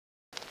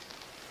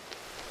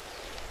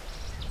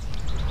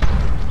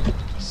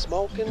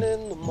Smoking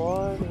in the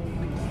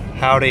morning.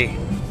 Howdy.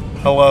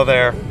 Hello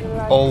there.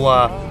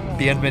 Hola.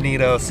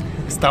 Bienvenidos.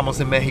 Estamos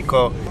en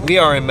Mexico. We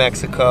are in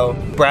Mexico.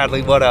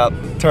 Bradley, what up?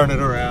 Turn it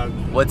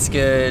around. What's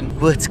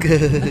good? What's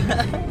good?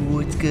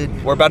 What's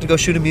good? We're about to go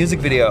shoot a music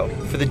video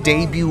for the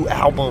debut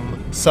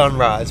album,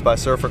 Sunrise by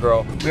Surfer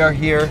Girl. We are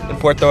here in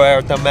Puerto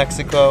Vallarta,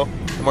 Mexico,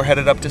 and we're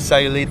headed up to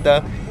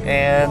Sayulita.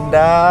 And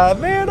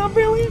man, I'm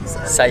really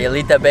excited.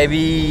 Sayulita,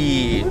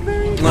 baby.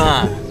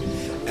 Mwah.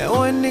 And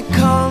when it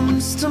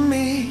comes to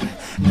me,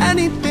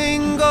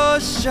 anything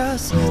goes,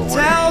 just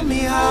tell me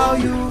how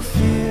you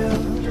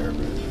feel.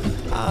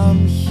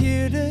 I'm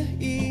here to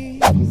eat.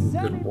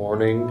 Good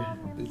morning.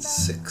 It's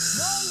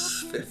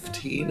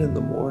 6:15 in the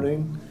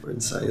morning. We're in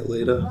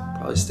Sayulita.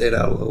 Probably stayed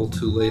out a little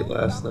too late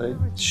last night.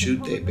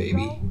 Shoot day,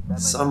 baby.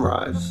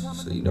 Sunrise.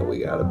 So you know we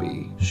gotta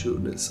be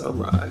shooting at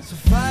sunrise. So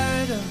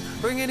fired up,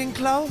 bring it in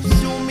close.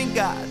 You and me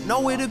got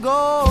nowhere to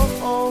go.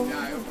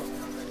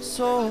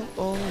 So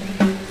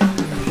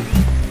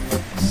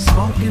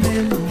smoking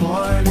in the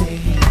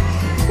morning.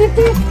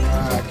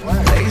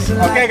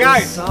 Okay,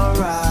 guys.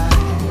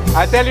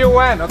 I tell you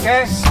when,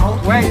 okay?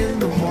 Wait. In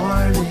the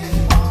morning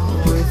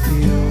with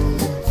you.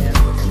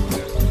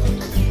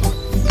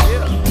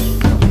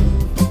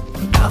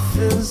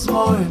 Nothing's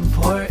more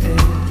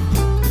important.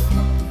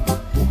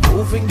 We're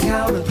moving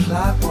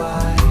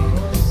counterclockwise.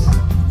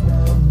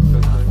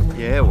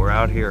 Yeah, we're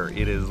out here.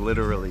 It is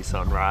literally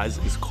sunrise.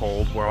 It's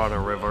cold. We're on a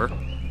river.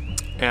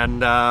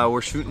 And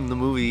we're shooting the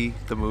movie.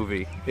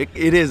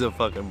 It is a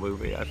fucking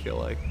movie, I feel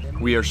like.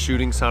 We are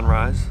shooting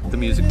Sunrise, the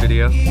music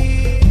video.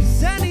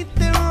 Is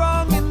anything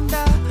wrong? And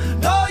I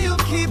know you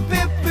keep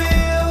it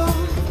real.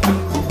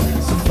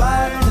 So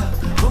fired up,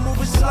 we're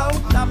moving slow.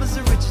 Diamonds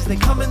and riches, they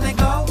come and they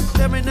go.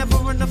 There ain't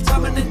never enough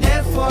time in the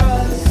day for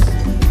us.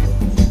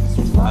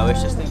 I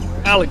wish this thing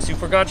worked. Alex, you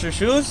forgot your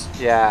shoes?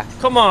 Yeah.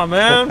 Come on,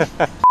 man.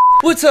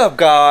 What's up,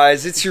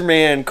 guys? It's your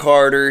man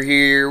Carter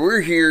here.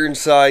 We're here in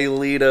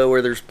Sayulita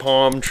where there's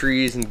palm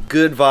trees and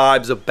good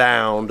vibes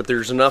abound.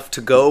 There's enough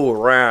to go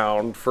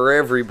around for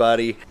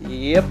everybody.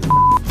 Yep.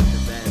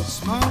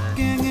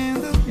 Smoking in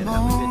the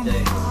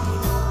morning,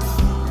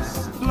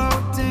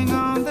 floating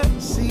on the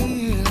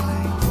ceiling,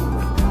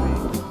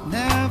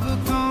 never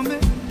coming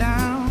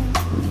down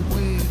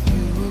with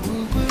you.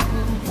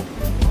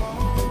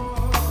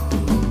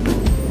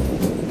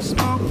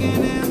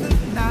 Smoking in the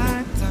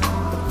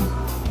nighttime.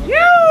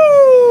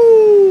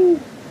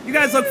 You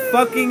guys look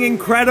fucking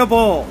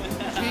incredible.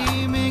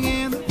 Dreaming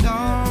in the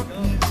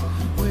darkness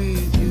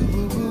with you.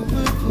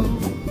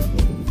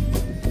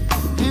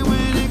 And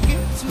when it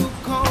gets too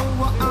cold,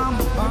 well,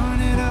 I'ma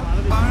burn it up.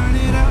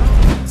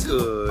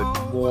 Good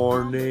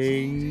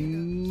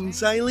morning,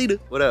 Sayulita.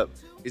 What up?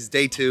 It's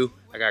day 2.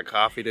 I got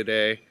coffee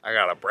today. I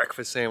got a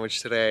breakfast sandwich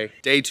today.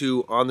 Day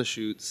 2 on the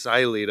shoot,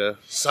 Sayulita,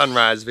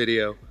 sunrise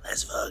video.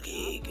 Let's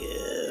fucking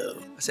go.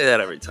 I say that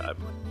every time,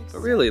 but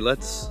really, let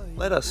us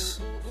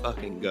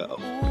fucking go.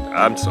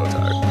 I'm so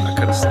tired. I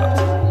could have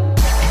slept.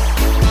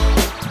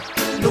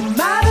 No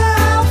matter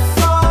how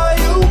far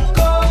you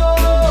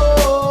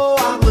go,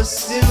 I'ma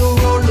still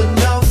roll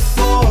enough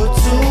for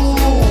two.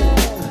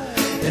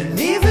 And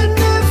even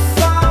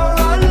if I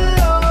run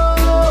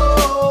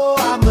low,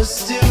 I'ma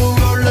still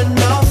roll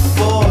enough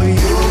for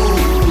you.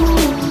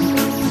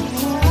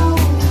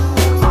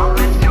 I'll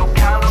miss your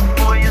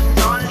California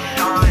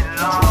sunshine,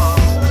 love.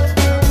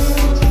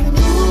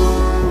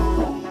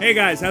 Hey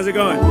guys, how's it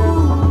going?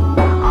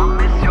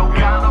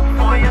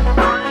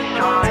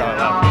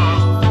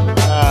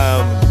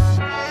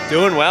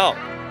 Doing well.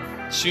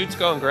 Shoot's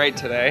going great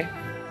today.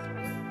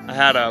 I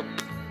had a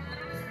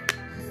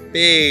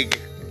big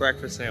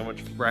breakfast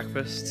sandwich for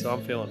breakfast, so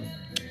I'm feeling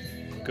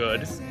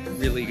good,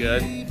 really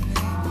good.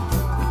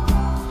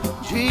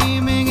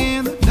 Dreaming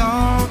in the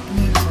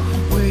darkness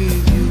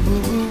with you.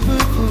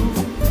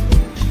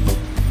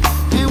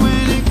 And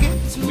when it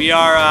gets too We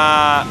are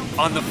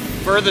on the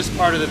furthest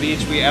part of the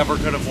beach we ever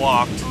could have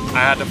walked. I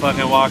had to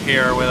fucking walk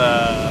here with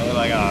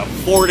like a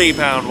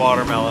 40-pound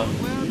watermelon.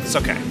 It's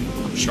okay,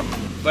 I'm strong.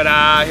 But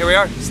here we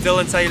are, still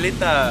in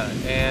Sayulita,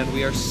 and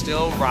we are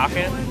still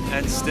rocking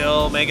and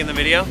still making the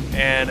video,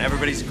 and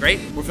everybody's great.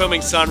 We're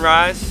filming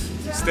Sunrise,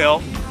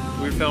 still.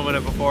 We were filming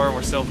it before, and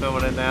we're still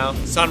filming it now.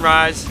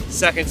 Sunrise,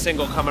 second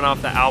single coming off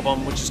the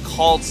album, which is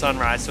called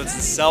Sunrise, so it's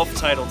the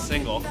self-titled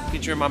single,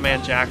 featuring my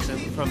man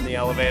Jackson from the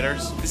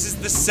Elovaters. This is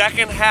the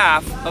second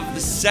half of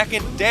the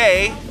second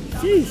day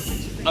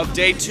of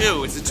day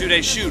 2. It's a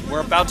 2-day shoot. We're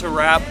about to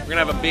wrap. We're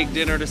gonna have a big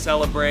dinner to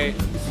celebrate,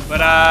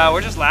 but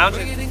we're just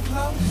lounging.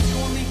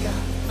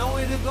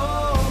 nowhere to go.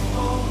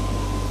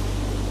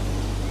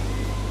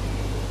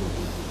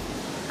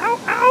 Ow,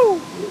 ow!